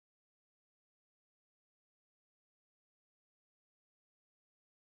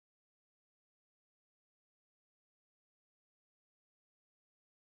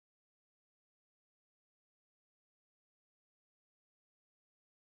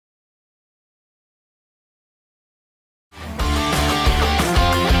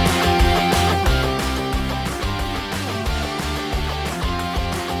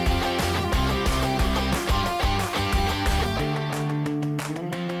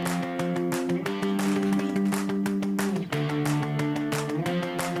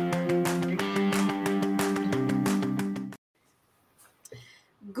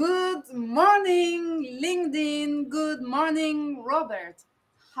Robert,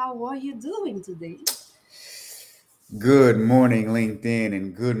 how are you doing today? Good morning, LinkedIn,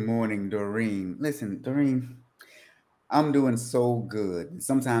 and good morning, Doreen. Listen, Doreen, I'm doing so good.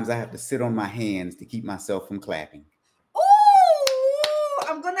 Sometimes I have to sit on my hands to keep myself from clapping. Ooh,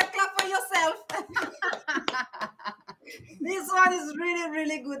 I'm gonna clap for yourself. This one is really,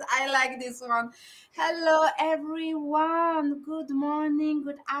 really good. I like this one. Hello, everyone. Good morning,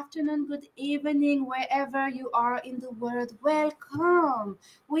 good afternoon, good evening, wherever you are in the world. Welcome.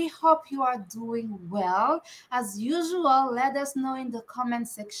 We hope you are doing well. As usual, let us know in the comment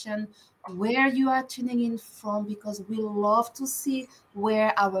section where you are tuning in from because we love to see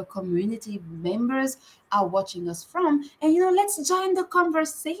where our community members are watching us from. And let's join the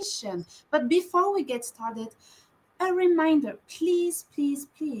conversation. But before we get started, a reminder, please, please,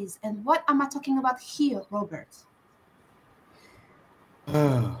 please. And what am I talking about here, Robert?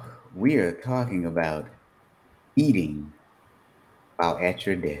 Oh, we are talking about eating while at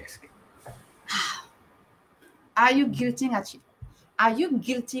your desk. Are you guilty at you? Are you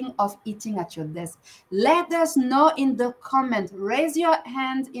guilty of eating at your desk? Let us know in the comment. Raise your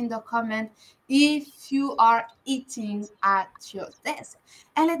hand in the comment if you are eating at your desk.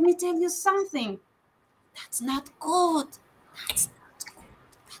 And let me tell you something. That's not good. That's not good.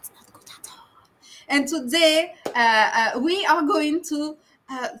 That's not good at all. And today we are going to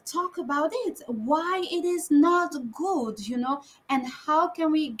talk about it, why it is not good, and how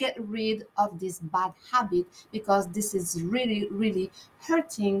can we get rid of this bad habit because this is really, really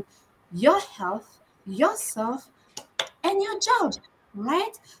hurting your health, yourself, and your job,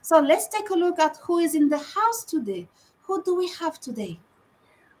 right? So let's take a look at who is in the house today. Who do we have today?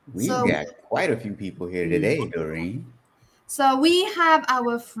 We've So got quite a few people here today, Doreen. So we have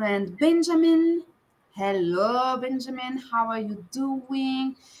our friend Benjamin. Hello, Benjamin. How are you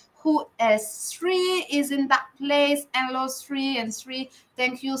doing? Who is Sri is in that place. Hello, Sri and Sri.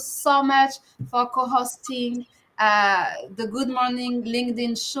 Thank you so much for co-hosting the Good Morning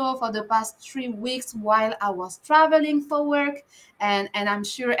LinkedIn show for the past 3 weeks while I was traveling for work. And I'm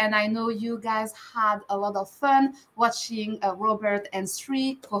sure and I know you guys had a lot of fun watching Robert and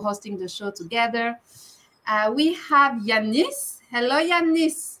Sri co-hosting the show together. We have Yanis. Hello,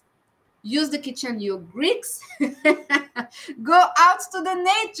 Yanis. Use the kitchen, you Greeks. Go out to the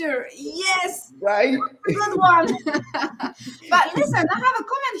nature. Yes, Right? good one. But listen, I have a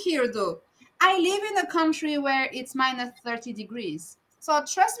comment here though. I live in a country where it's minus 30 degrees. So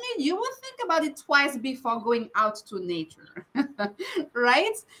trust me, you will think about it twice before going out to nature.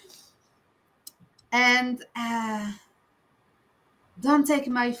 Right? And don't take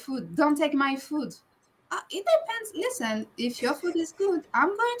my food. Don't take my food. It depends. Listen, if your food is good, I'm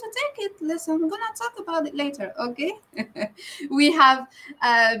going to take it. Listen, I'm going to talk about it later, okay? We have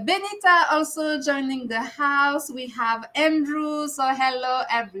Benita also joining the house. We have Andrew. So, hello,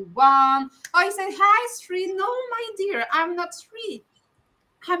 everyone. Oh, he said, hi, Sri. No, my dear, I'm not Sri.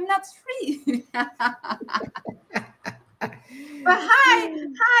 I'm not Sri. But hi,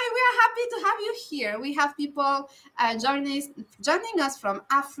 we are happy to have you here. We have people joining us from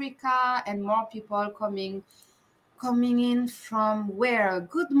Africa and more people coming in from where?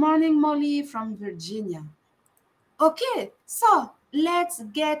 Good morning, Molly from Virginia. Okay, so let's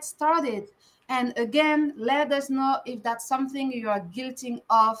get started. And again, let us know if that's something you are guilty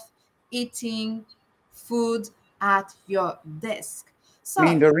of eating food at your desk. I So,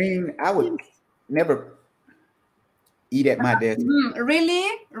 mean, Doreen, I would never eat at my desk. really?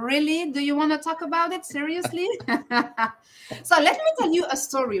 Really? Do you want to talk about it seriously? So, let me tell you a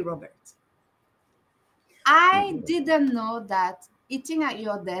story, Robert. I didn't know that eating at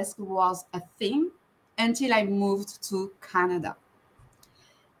your desk was a thing until I moved to Canada.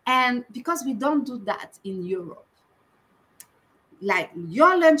 And because we don't do that in Europe, like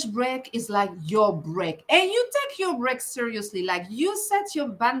your lunch break is like your break. And you take your break seriously. Like you set your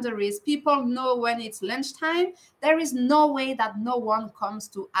boundaries. People know when it's lunchtime. There is no way that no one comes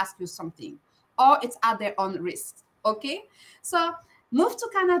to ask you something or it's at their own risk. Okay. So moved to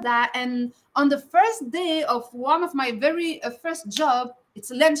Canada, and on the first day of one of my very first job,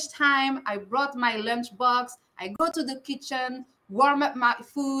 it's lunchtime. I brought my lunch box. I go to the kitchen, warm up my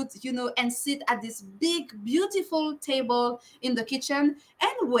food, and sit at this big, beautiful table in the kitchen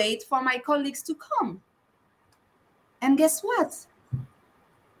and wait for my colleagues to come. And guess what?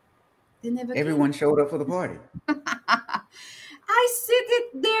 They never came. Everyone showed up for the party. I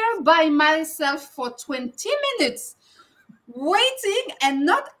sit there by myself for 20 minutes waiting and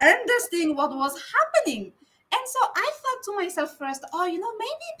not understanding what was happening. And so I thought to myself first, oh,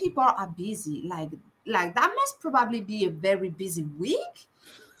 maybe people are busy. Like that must probably be a very busy week.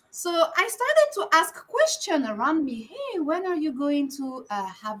 So I started to ask questions around me. Hey, when are you going to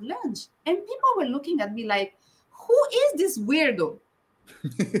have lunch? And people were looking at me like, who is this weirdo?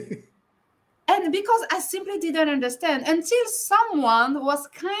 And because I simply didn't understand until someone was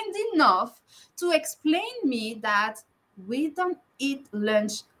kind enough to explain me that we don't eat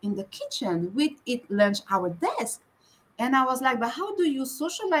lunch in the kitchen, we eat lunch our desk. And I was like, but how do you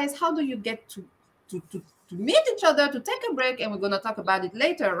socialize? How do you get to meet each other, to take a break? And we're going to talk about it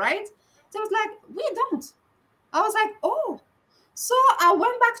later, right? So I was like, we don't. I was like, oh. So I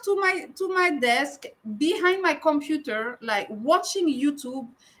went back to my desk behind my computer, like watching YouTube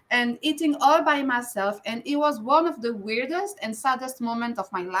and eating all by myself. And it was one of the weirdest and saddest moments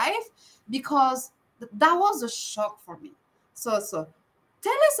of my life because that was a shock for me. So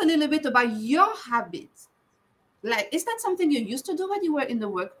tell us a little bit about your habits. Like, is that something you used to do when you were in the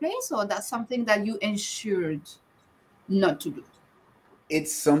workplace, or that's something that you ensured not to do?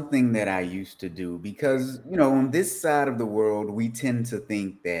 It's something that I used to do because, on this side of the world, we tend to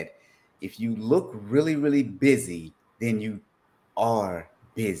think that if you look really, really busy, then you are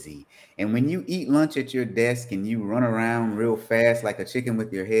busy. And when you eat lunch at your desk and you run around real fast like a chicken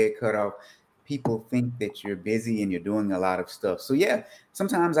with your head cut off, people think that you're busy and you're doing a lot of stuff. So, yeah,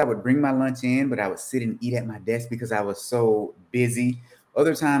 sometimes I would bring my lunch in, but I would sit and eat at my desk because I was so busy.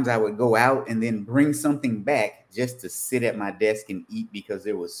 Other times I would go out and then bring something back just to sit at my desk and eat because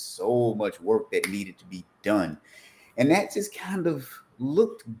there was so much work that needed to be done. And that just kind of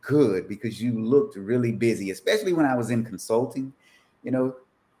looked good because you looked really busy, especially when I was in consulting, you know,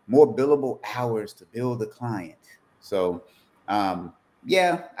 more billable hours to bill the client. So,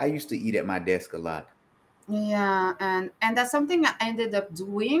 yeah, I used to eat at my desk a lot. Yeah, and that's something I ended up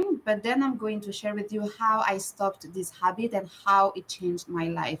doing, but then I'm going to share with you how I stopped this habit and how it changed my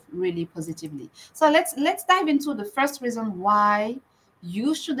life really positively. So let's dive into the first reason why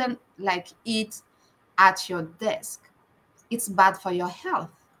you shouldn't like eat at your desk. It's bad for your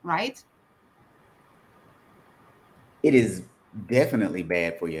health, right? It is definitely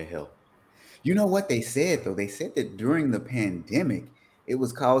bad for your health. You know what they said though? They said that during the pandemic, it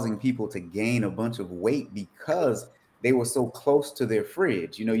was causing people to gain a bunch of weight because they were so close to their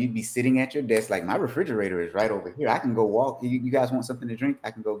fridge. You'd be sitting at your desk, like my refrigerator is right over here. I can go walk. You guys want something to drink?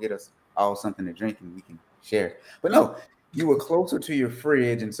 I can go get us all something to drink and we can share. But no, you were closer to your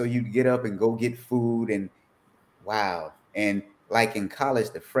fridge. And so you'd get up and go get food. And wow. And like in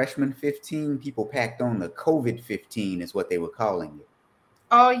college, the freshman 15, people packed on the COVID 15 is what they were calling it.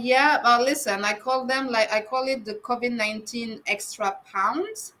 Oh yeah, listen, I call it the COVID-19 extra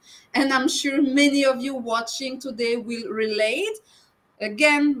pounds, and I'm sure many of you watching today will relate.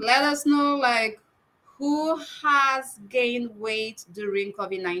 Again, let us know like who has gained weight during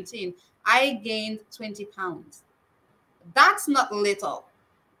COVID-19. I gained 20 pounds. That's not little.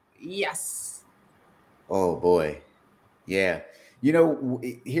 Yes. Oh boy. Yeah.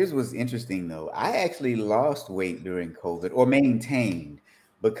 Here's what's interesting though. I actually lost weight during COVID or maintained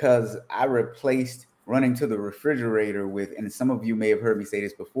because I replaced running to the refrigerator with, and some of you may have heard me say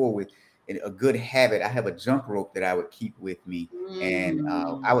this before, with a good habit. I have a jump rope that I would keep with me, and I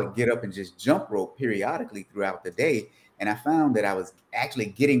Mm. would get up and just jump rope periodically throughout the day. And I found that I was actually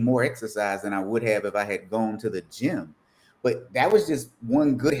getting more exercise than I would have if I had gone to the gym. But that was just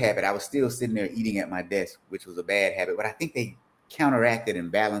one good habit. I was still sitting there eating at my desk, which was a bad habit. But I think they counteracted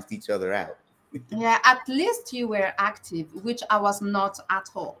and balanced each other out. Yeah, at least you were active, which I was not at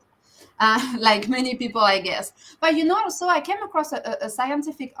all. Like many people, I guess. But so I came across a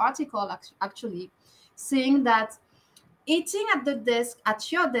scientific article actually saying that eating at the desk,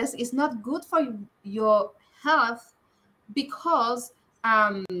 at your desk, is not good for your health because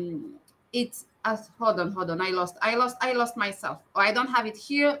it's hold on, I lost myself. Or I don't have it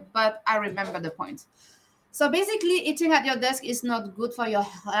here, but I remember the point. So basically, eating at your desk is not good for your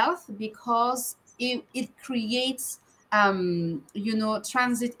health because it creates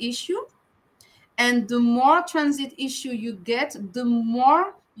transit issue, and the more transit issue you get, the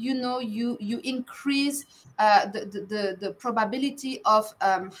more you increase the probability of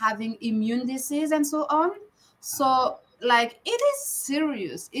having immune disease and so on. So like it is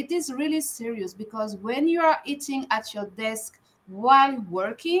serious, it is really serious, because when you are eating at your desk while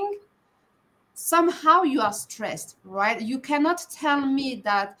working, somehow you are stressed, right? You cannot tell me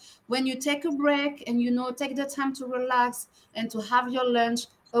that when you take a break and take the time to relax and to have your lunch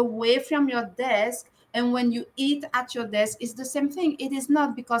away from your desk, and when you eat at your desk is the same thing. It is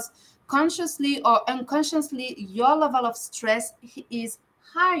not, because consciously or unconsciously your level of stress is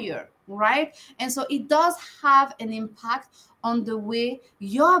higher, right? And so it does have an impact on the way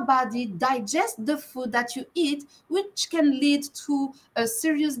your body digests the food that you eat, which can lead to a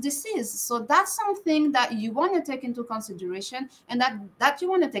serious disease. So that's something that you want to take into consideration, and that you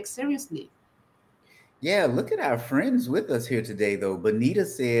want to take seriously. Yeah, look at our friends with us here today, though. Bonita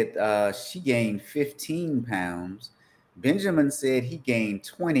said she gained 15 pounds. Benjamin said he gained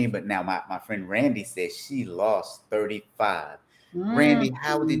 20, but now my friend Randy says she lost 35. Randy,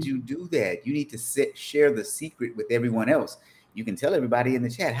 how did Mm. you do that? You need to share the secret with everyone else. You can tell everybody in the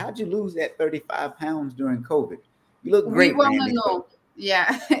chat, how'd you lose that 35 pounds during COVID? You look We great, want to Randy. know.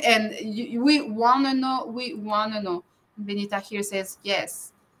 Yeah. And we want to know. We want to know. Benita here says,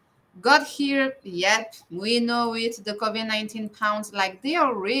 yes. Got here, yep, we know it. The COVID 19 pounds, like they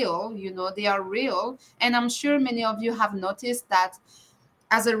are real, they are real. And I'm sure many of you have noticed that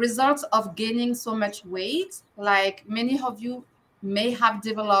as a result of gaining so much weight, like many of you may have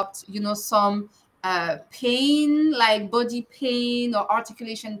developed, some pain, like body pain or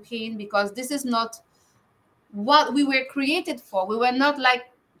articulation pain, because this is not what we were created for. We were not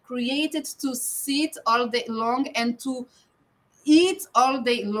like created to sit all day long and to eat all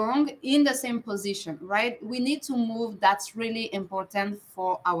day long in the same position, right? We need to move. That's really important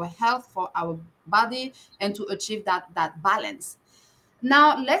for our health, for our body, and to achieve that balance.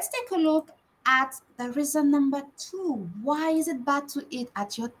 Now let's take a look at the reason number two. Why is it bad to eat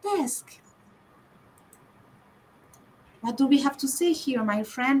at your desk? What do we have to say here, my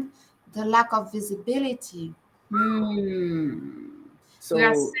friend? The lack of visibility. We are So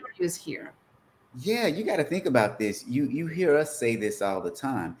serious here. yeah, you got to think about this. You hear us say this all the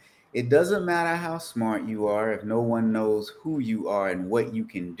time. It doesn't matter how smart you are if no one knows who you are and what you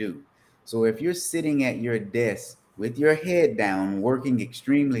can do. So if you're sitting at your desk with your head down working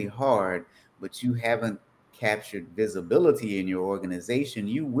extremely hard, but you haven't captured visibility in your organization,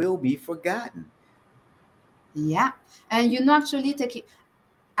 you will be forgotten. Yeah. And actually take,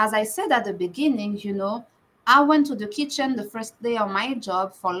 as I said at the beginning, I went to the kitchen the first day of my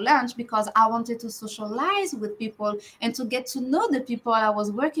job for lunch because I wanted to socialize with people and to get to know the people I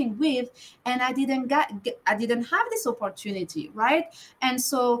was working with, and I didn't have this opportunity, right? And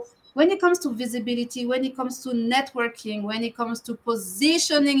so when it comes to visibility, when it comes to networking, when it comes to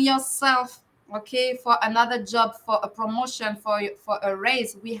positioning yourself, okay, for another job, for a promotion, for a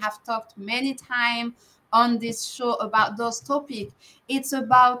raise, we have talked many times on this show about those topics.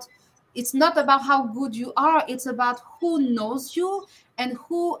 It's not about how good you are, it's about who knows you and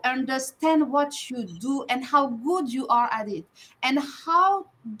who understand what you do and how good you are at it, and how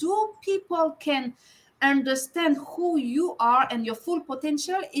do people can understand who you are and your full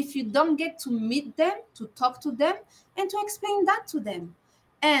potential if you don't get to meet them, to talk to them, and to explain that to them.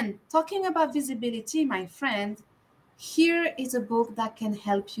 And talking about visibility, my friend, here is a book that can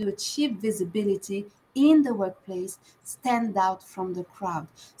help you achieve visibility in the workplace, stand out from the crowd.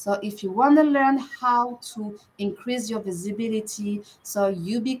 So, if you want to learn how to increase your visibility so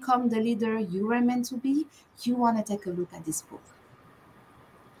you become the leader you were meant to be, you want to take a look at this book.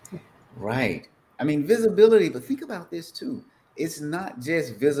 Right. I mean, visibility, but think about this too. It's not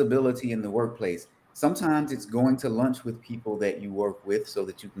just visibility in the workplace. Sometimes it's going to lunch with people that you work with so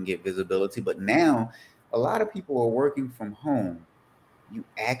that you can get visibility. But now, a lot of people are working from home. You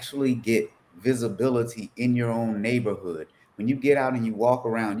actually get visibility in your own neighborhood. When you get out and you walk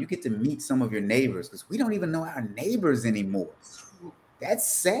around, you get to meet some of your neighbors because we don't even know our neighbors anymore. That's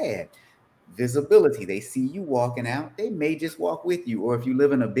sad. Visibility. They see you walking out, they may just walk with you. Or if you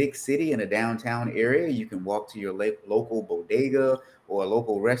live in a big city in a downtown area, you can walk to your local bodega or a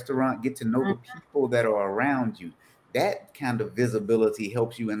local restaurant, get to know the people that are around you. That kind of visibility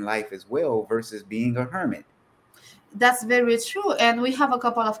helps you in life as well versus being a hermit. That's very true. And we have a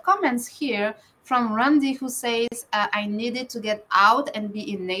couple of comments here from Randy who says, I needed to get out and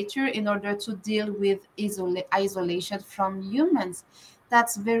be in nature in order to deal with isolation from humans.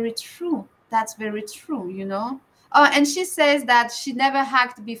 That's very true. That's very true. And she says that she never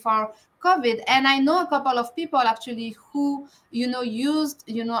hacked before COVID. And I know a couple of people actually who, used,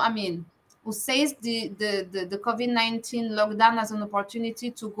 who says the COVID 19 lockdown as an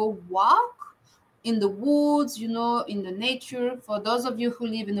opportunity to go walk in the woods, in the nature. For those of you who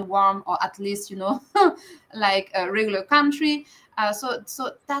live in a warm or at least, like a regular country. So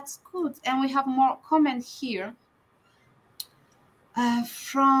that's good. And we have more comment here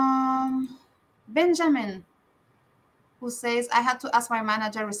from Benjamin, who says, I had to ask my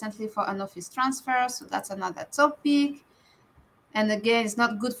manager recently for an office transfer. So that's another topic. And again, it's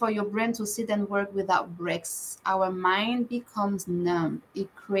not good for your brain to sit and work without breaks. Our mind becomes numb.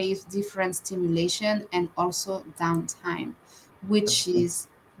 It craves different stimulation and also downtime. which is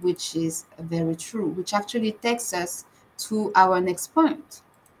very true, which actually takes us to our next point,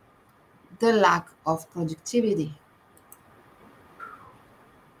 the lack of productivity.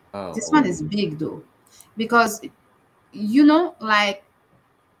 Oh, This one oh. is big though, because like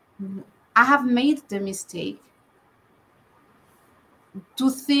I have made the mistake to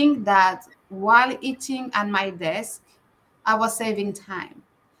think that while eating at my desk, I was saving time.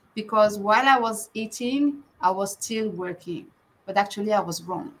 Because while I was eating, I was still working. But actually, I was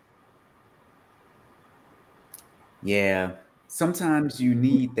wrong. Yeah. Sometimes you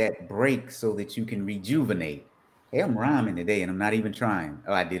need that break so that you can rejuvenate. Hey, I'm rhyming today and I'm not even trying.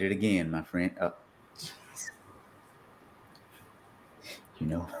 Oh, I did it again, my friend. You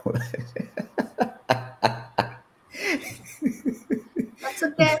know. That's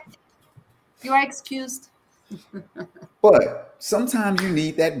okay. You are excused. But sometimes you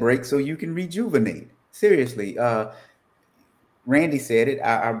need that break so you can rejuvenate. Seriously, Randy said it.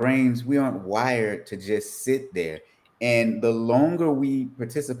 Our brains, we aren't wired to just sit there. And the longer we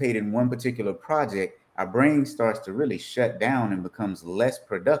participate in one particular project, our brain starts to really shut down and becomes less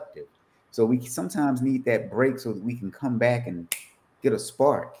productive. So we sometimes need that break so that we can come back and get a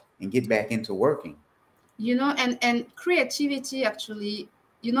spark and get back into working. And creativity actually,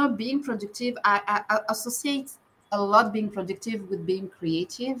 being productive, I associate a lot being productive with being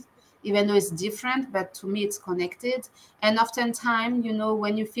creative, even though it's different, but to me it's connected. And oftentimes,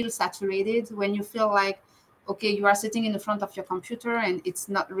 when you feel saturated, when you feel like, okay, you are sitting in the front of your computer and it's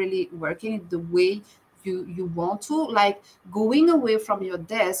not really working the way you want to, like going away from your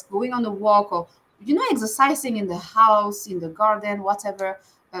desk, going on a walk, or exercising in the house, in the garden, whatever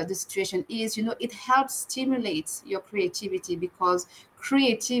the situation is, it helps stimulate your creativity, because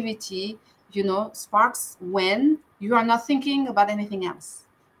creativity, sparks when you are not thinking about anything else,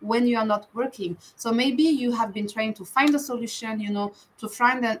 when you are not working. So maybe you have been trying to find a solution, to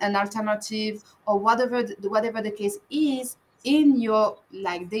find an alternative, or whatever the case is in your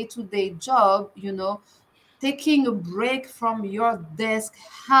like day-to-day job. Taking a break from your desk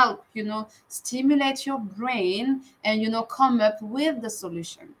help, stimulate your brain, and come up with the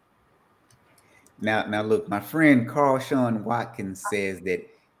solution. Now look, my friend Carl Sean Watkins says that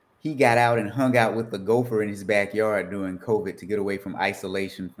he got out and hung out with the gopher in his backyard during COVID to get away from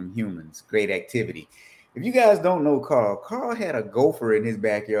isolation from humans. Great activity. If you guys don't know Carl, Carl had a gopher in his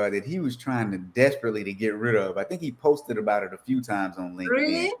backyard that he was trying to desperately to get rid of. I think he posted about it a few times on LinkedIn.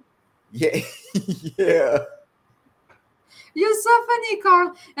 Really? Yeah, yeah. You're so funny,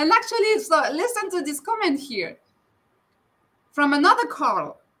 Carl. And actually, so listen to this comment here from another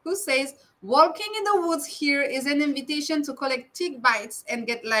Carl, who says, walking in the woods here is an invitation to collect tick bites and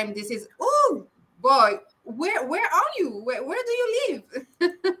get Lyme disease. Oh boy, where are you? Where do you live?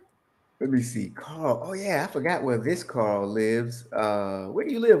 Let me see, Carl. Oh yeah, I forgot where this Carl lives. Where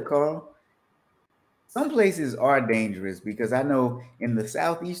do you live, Carl? Some places are dangerous because I know in the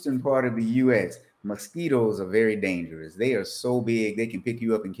southeastern part of the US, mosquitoes are very dangerous. They are so big, they can pick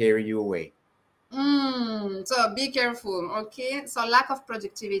you up and carry you away. So be careful, okay? So lack of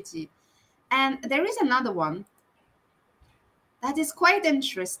productivity. And there is another one that is quite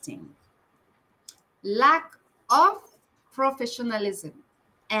interesting, lack of professionalism.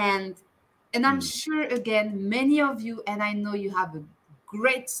 And I'm Mm. sure, again, many of you, and I know you have a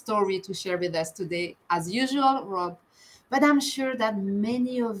great story to share with us today, as usual, Rob, but I'm sure that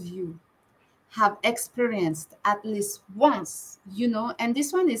many of you have experienced at least once, and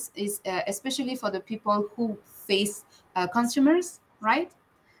this one is especially for the people who face consumers, right?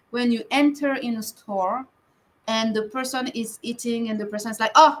 When you enter in a store and the person is eating and the person's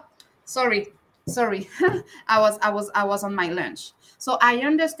like, oh, sorry, I was on my lunch. So I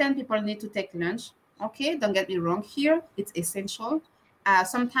understand people need to take lunch. Okay, don't get me wrong, here it's essential.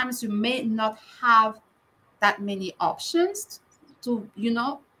 Sometimes you may not have that many options to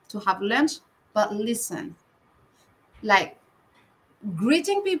to have lunch, but listen, like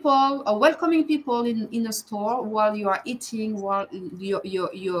greeting people or welcoming people in a store while you are eating, while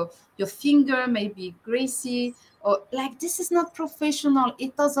your finger may be greasy, or like, this is not professional,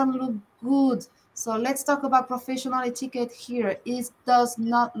 it doesn't look good. So let's talk about professional etiquette here. It does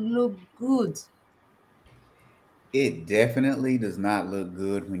not look good. It definitely does not look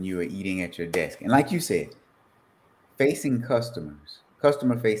good when you are eating at your desk. And like you said, facing customers,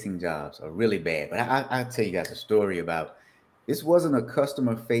 customer facing jobs are really bad. But I'll tell you guys a story about this. Wasn't a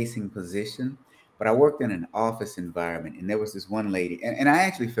customer facing position, but I worked in an office environment and there was this one lady, and I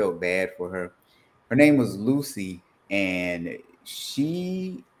actually felt bad for her. Her name was Lucy, and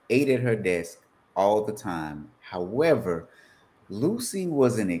she ate at her desk all the time. However, Lucy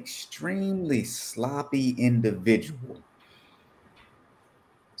was an extremely sloppy individual.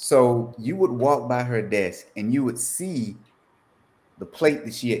 So you would walk by her desk and you would see the plate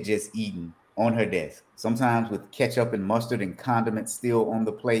that she had just eaten on her desk, sometimes with ketchup and mustard and condiments still on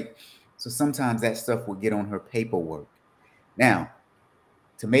the plate. So sometimes that stuff would get on her paperwork. Now,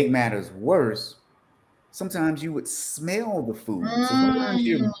 to make matters worse, sometimes you would smell the food. So sometimes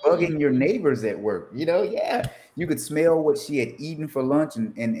you're Mm. bugging your neighbors at work. Yeah, you could smell what she had eaten for lunch.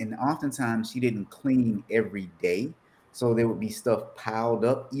 And oftentimes she didn't clean every day. So there would be stuff piled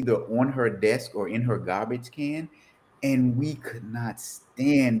up either on her desk or in her garbage can. And we could not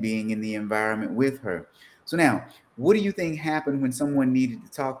stand being in the environment with her. So now, what do you think happened when someone needed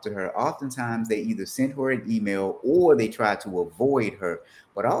to talk to her? Oftentimes they either sent her an email or they tried to avoid her.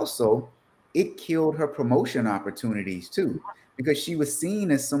 But also, it killed her promotion opportunities too, because she was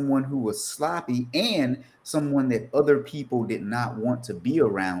seen as someone who was sloppy and someone that other people did not want to be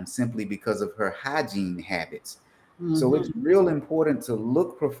around simply because of her hygiene habits. So it's Mhm. real important to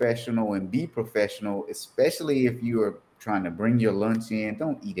look professional and be professional, especially if you are trying to bring your lunch in.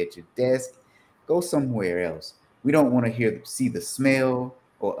 Don't eat at your desk. Go somewhere else. We don't want to see the smell,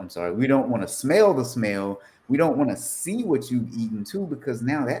 or I'm sorry, we don't want to smell the smell. We don't want to see what you've eaten too, because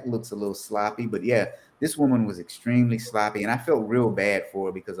now that looks a little sloppy. But yeah, this woman was extremely sloppy, and I felt real bad for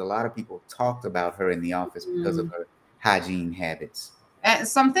her because a lot of people talked about her in the office because of Mm. her hygiene habits.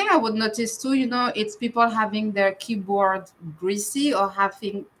 Something I would notice too, it's people having their keyboard greasy or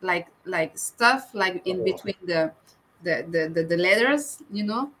having like stuff like in Oh. between the letters,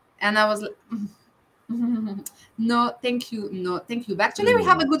 And I was like, no, thank you, no, thank you. But actually, we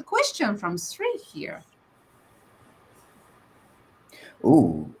have Mm. a good question from Sri here.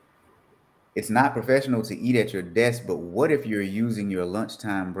 Ooh, it's not professional to eat at your desk, but what if you're using your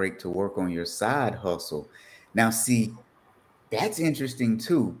lunchtime break to work on your side hustle? Now, see, that's interesting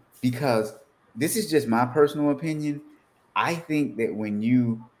too, because this is just my personal opinion. I think that when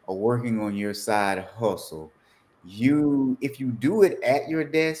you are working on your side hustle, if you do it at your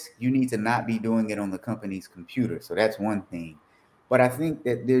desk, you need to not be doing it on the company's computer. So that's one thing. But I think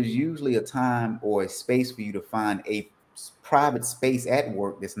that there's usually a time or a space for you to find a private space at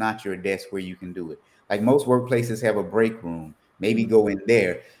work that's not your desk where you can do it. Like most workplaces have a break room. Maybe Mm. go in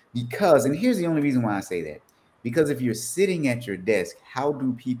there and here's the only reason why I say that, because if you're sitting at your desk, how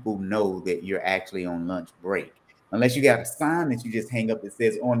do people know that you're actually on lunch break? Unless you got a sign that you just hang up that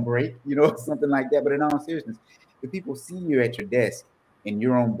says on break, something like that. But in all seriousness, if people see you at your desk and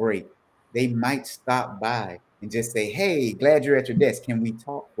you're on break, they might stop by and just say, "Hey, glad you're at your desk. Can we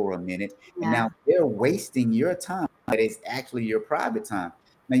talk for a minute?" And Yeah. now they're wasting your time. That is actually your private time.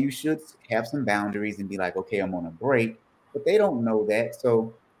 Now you should have some boundaries and be like, "Okay, I'm on a break," but they don't know that.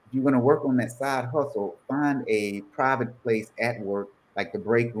 So if you're going to work on that side hustle, find a private place at work, like the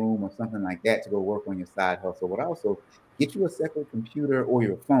break room or something like that, to go work on your side hustle. But also, get you a separate computer or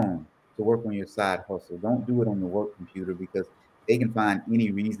your phone to work on your side hustle. Don't do it on the work computer, because they can find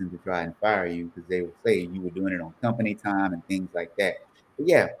any reason to try and fire you, because they will say you were doing it on company time and things like that. But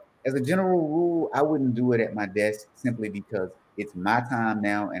yeah, as a general rule, I wouldn't do it at my desk simply because it's my time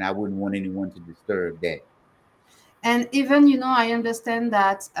now and I wouldn't want anyone to disturb that. And even, I understand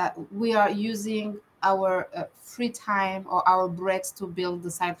that we are using our free time or our breaks to build the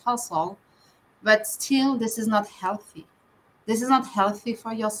side hustle, but still, this is not healthy. This is not healthy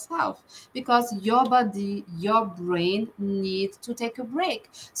for yourself because your body, your brain need to take a break.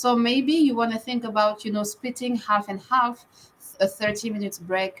 So maybe you want to think about, splitting half and half, a 30 minutes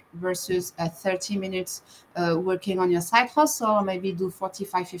break versus a 30 minutes working on your side hustle, or maybe do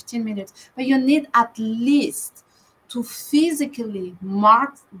 45, 15 minutes. But you need at least to physically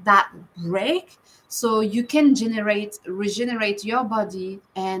mark that break so you can regenerate your body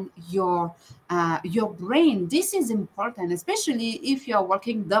and your brain. This is important, especially if you're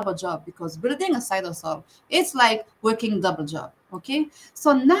working double job, because building a side hustle, it's like working double job. Okay.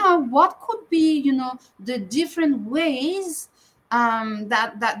 So now what could be, the different ways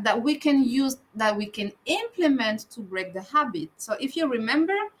that we can use, that we can implement to break the habit. So if you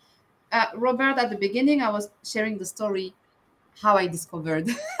remember, Robert, at the beginning, I was sharing the story how I discovered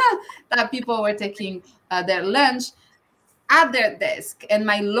that people were taking their lunch at their desk and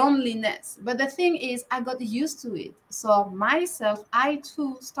my loneliness. But the thing is, I got used to it. So myself, I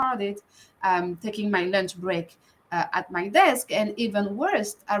too started taking my lunch break at my desk. And even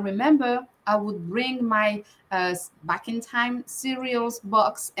worse, I remember I would bring my back in time cereals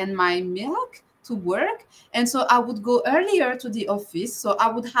box and my milk to work. And so I would go earlier to the office. So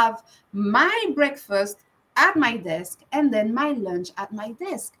I would have my breakfast at my desk and then my lunch at my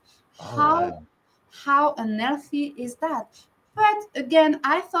desk. Oh How wow. how unhealthy is that? But again,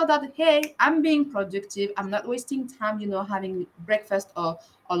 I thought that, hey, I'm being productive. I'm not wasting time, having breakfast or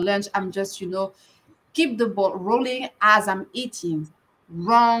lunch. I'm just, keep the ball rolling as I'm eating.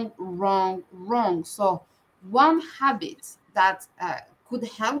 Wrong, wrong, wrong. So, one habit that could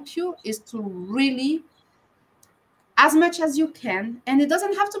help you is to really, as much as you can, and it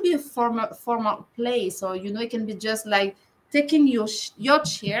doesn't have to be a formal place, or it can be just like taking your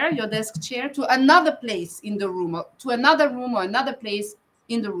chair, your desk chair, to another place in the room, or to another room, or another place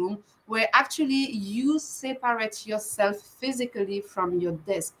in the room, where actually you separate yourself physically from your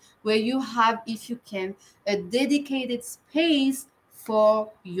desk, where you have, if you can, a dedicated space for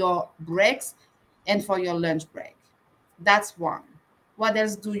your breaks and for your lunch break. That's one. What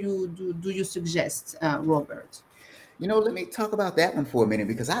else do you suggest, Robert? Let me talk about that one for a minute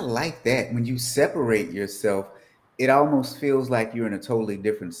because I like that. When you separate yourself, it almost feels like you're in a totally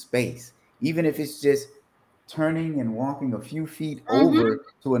different space. Even if it's just turning and walking a few feet Mm-hmm. over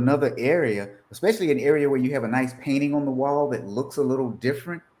to another area, especially an area where you have a nice painting on the wall that looks a little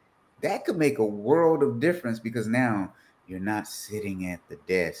different, that could make a world of difference because now you're not sitting at the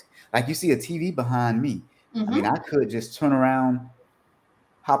desk. Like you see a TV behind me. I mean, Mm-hmm. I could just turn around,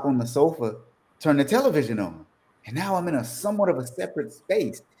 hop on the sofa, turn the television on. And now I'm in a somewhat of a separate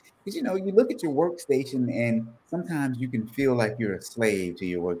space. Because you look at your workstation and sometimes you can feel like you're a slave to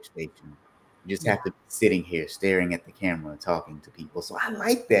your workstation. You just Yeah. have to be sitting here staring at the camera, talking to people. So I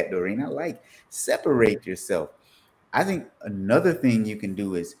like that, Doreen. I like separate yourself. I think another thing you can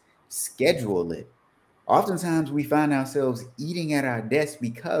do is schedule it. Oftentimes we find ourselves eating at our desk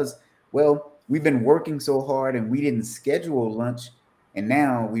because, well, we've been working so hard and we didn't schedule lunch. And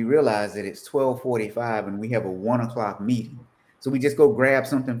now we realize that it's 12:45 and we have a 1 o'clock meeting. So we just go grab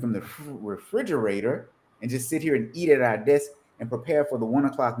something from the refrigerator and just sit here and eat at our desk and prepare for the 1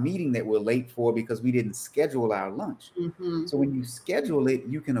 o'clock meeting that we're late for because we didn't schedule our lunch. Mm-hmm. So when you schedule it,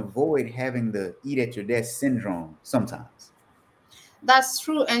 you can avoid having the eat at your desk syndrome sometimes. That's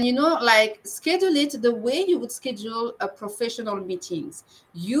true. And like, schedule it the way you would schedule a professional meetings.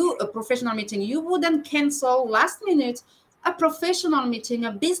 A professional meeting, you wouldn't cancel last minute a professional meeting,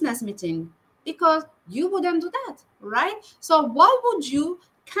 a business meeting, because you wouldn't do that, right? So why would you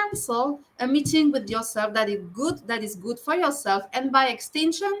cancel a meeting with yourself that is good for yourself, and by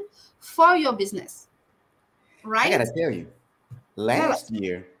extension for your business, I got right? to tell you, Tell Last us.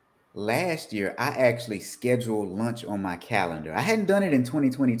 year, last year I actually scheduled lunch on my calendar. I hadn't done it in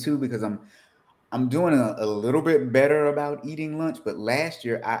 2022 because I'm doing a little bit better about eating lunch, but last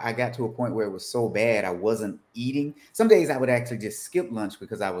year I got to a point where it was so bad I wasn't eating. Some days I would actually just skip lunch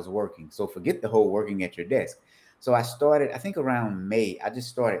because I was working. So forget the whole working at your desk. So I started, I think around May, I just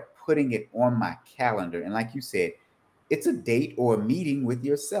started putting it on my calendar. And like you said, it's a date or a meeting with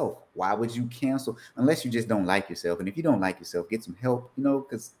yourself. Why would you cancel unless you just don't like yourself? And if you don't like yourself, get some help,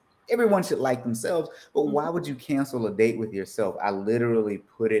 because everyone should like themselves. But why would you cancel a date with yourself? I literally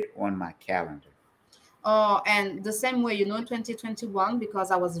put it on my calendar. Oh, and the same way, 2021,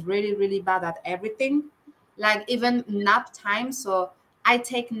 because I was really, really bad at everything, like even nap time. So I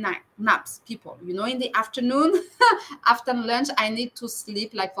take naps, people, in the afternoon, after lunch, I need to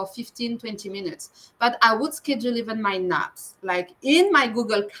sleep like for 15, 20 minutes. But I would schedule even my naps, like in my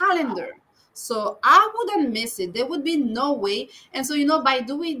Google Calendar. So I wouldn't miss it. There would be no way. And so, by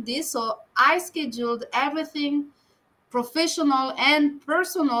doing this, so I scheduled everything professional and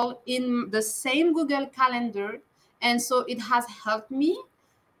personal in the same Google Calendar. And so it has helped me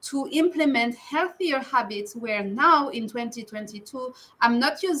to implement healthier habits, where now in 2022, I'm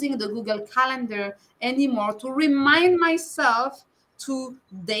not using the Google Calendar anymore to remind myself to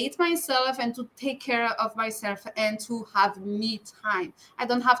date myself and to take care of myself and to have me time. I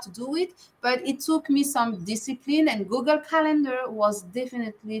don't have to do it, but it took me some discipline, and Google Calendar was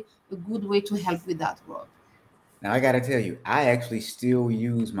definitely a good way to help with that work. Now I got to tell you, I actually still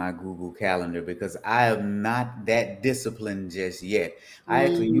use my Google Calendar because I am not that disciplined just yet. I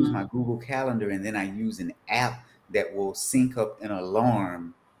actually use my Mm, Google Calendar and then I use an app that will sync up an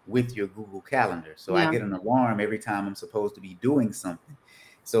alarm with your Google Calendar. So I yeah. get an alarm every time I'm supposed to be doing something.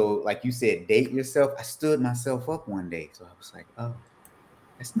 So like you said, date yourself. I stood myself up one day. So I was like, "Oh,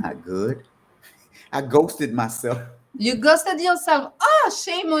 that's not good." I ghosted myself. You ghosted yourself. Oh,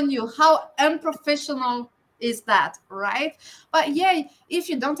 shame on you. How unprofessional is that, right? But yeah, if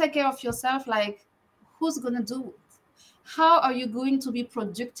you don't take care of yourself, like, who's going to do it? How are you going to be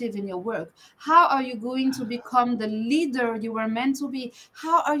productive in your work? How are you going to become the leader you were meant to be?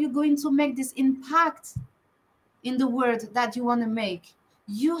 How are you going to make this impact in the world that you want to make?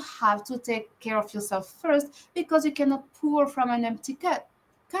 You have to take care of yourself first, because you cannot pour from an empty cup.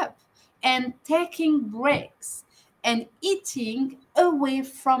 And taking breaks and eating away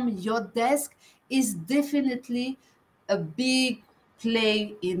from your desk is definitely a big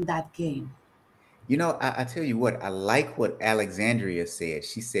play in that game. You know, I tell you what, I like what Alexandria said.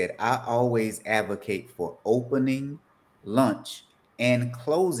 She said, I always advocate for opening, lunch, and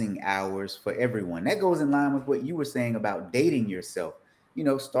closing hours for everyone. That goes in line with what you were saying about dating yourself. You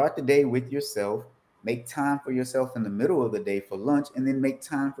know, start the day with yourself, make time for yourself in the middle of the day for lunch, and then make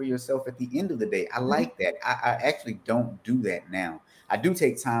time for yourself at the end of the day. I Mhm. like that. I actually don't do that now. I do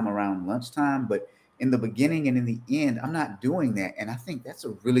take time around lunchtime, but in the beginning and in the end, I'm not doing that. And I think that's a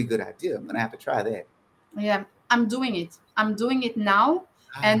really good idea. I'm going to have to try that. Yeah, I'm doing it. I'm doing it now.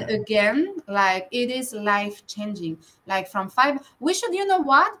 And Ah, again, like it is life changing. Like from five, we should, you know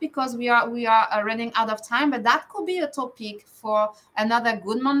what? Because we are running out of time, but that could be a topic for another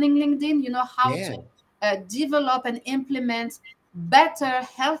Good Morning LinkedIn. You know how to yeah, develop and implement better,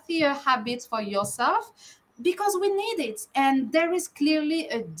 healthier habits for yourself because we need it. And there is clearly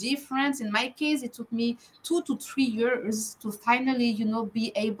a difference. In my case, it took me 2 to 3 years to finally,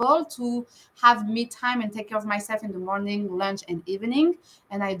 be able to have me time and take care of myself in the morning, lunch, and evening.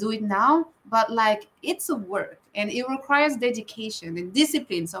 And I do it now. But like it's a work and it requires dedication and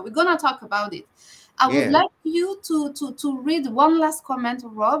discipline. So we're gonna talk about it. I would yeah. like you to read one last comment,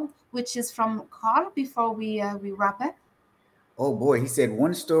 Rob, which is from Carl before we wrap up. Oh boy, he said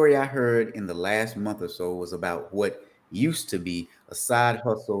one story I heard in the last month or so was about what used to be a side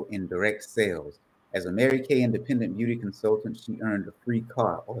hustle in direct sales. As a Mary Kay independent beauty consultant, she earned a free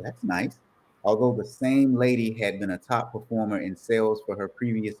car. Oh, that's nice. Although the same lady had been a top performer in sales for her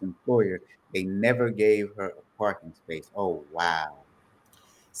previous employer, they never gave her a parking space. Oh, wow.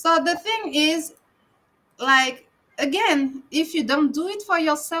 So the thing is, like again, if you don't do it for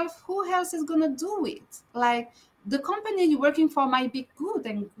yourself, who else is gonna do it? Like the company you're working for might be good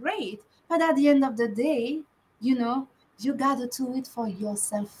and great, but at the end of the day, you know, you gotta do it for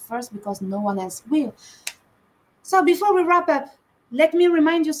yourself first because no one else will. So before we wrap up, let me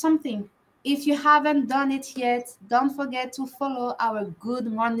remind you something. If you haven't done it yet, don't forget to follow our Good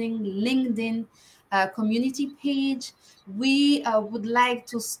Morning LinkedIn community page. We would like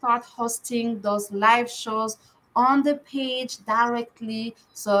to start hosting those live shows on the page directly.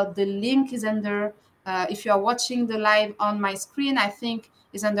 So the link is under, if you are watching the live on my screen, I think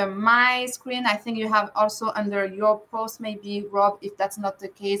is under my screen. I think you have also under your post, maybe Rob, if that's not the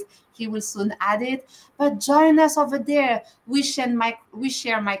case, he will soon add it. But join us over there. We share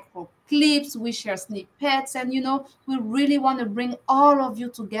micro clips, we share snippets, and we really want to bring all of you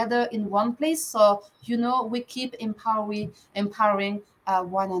together in one place. So we keep empowering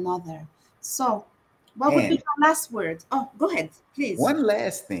one another. So, what would be And your last word? Oh, go ahead, please. one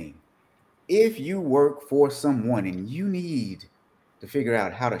last thing, if you work for someone and you need to figure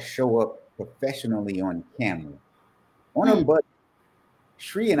out how to show up professionally on camera, on a Hmm. budget,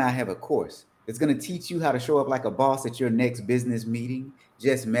 Shri and I have a course that's going to teach you how to show up like a boss at your next business meeting.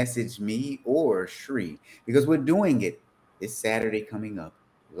 Just message me or Shri because we're doing it this Saturday coming up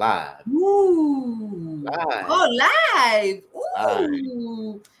live, Ooh. live, Oh, live. live,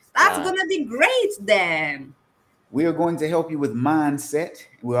 Ooh. That's live. gonna be great then. We are going to help you with mindset.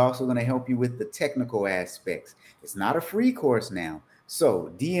 We're also going to help you with the technical aspects. It's not a free course now.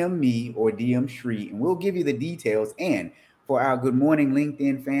 So DM me or DM Shri, and we'll give you the details. And for our Good Morning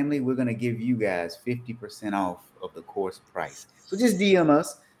LinkedIn family, we're going to give you guys 50% off of the course price. So just DM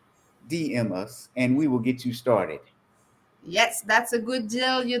us, and we will get you started. Yes, that's a good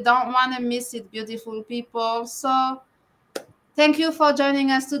deal. You don't want to miss it, beautiful people. So, thank you for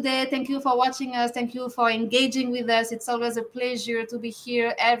joining us today. Thank you for watching us. Thank you for engaging with us. It's always a pleasure to be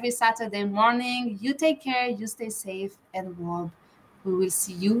here every Saturday morning. You take care, you stay safe and warm. We will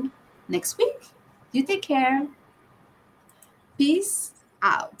see you next week. You take care. Peace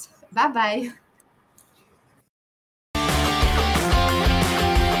out. Bye bye.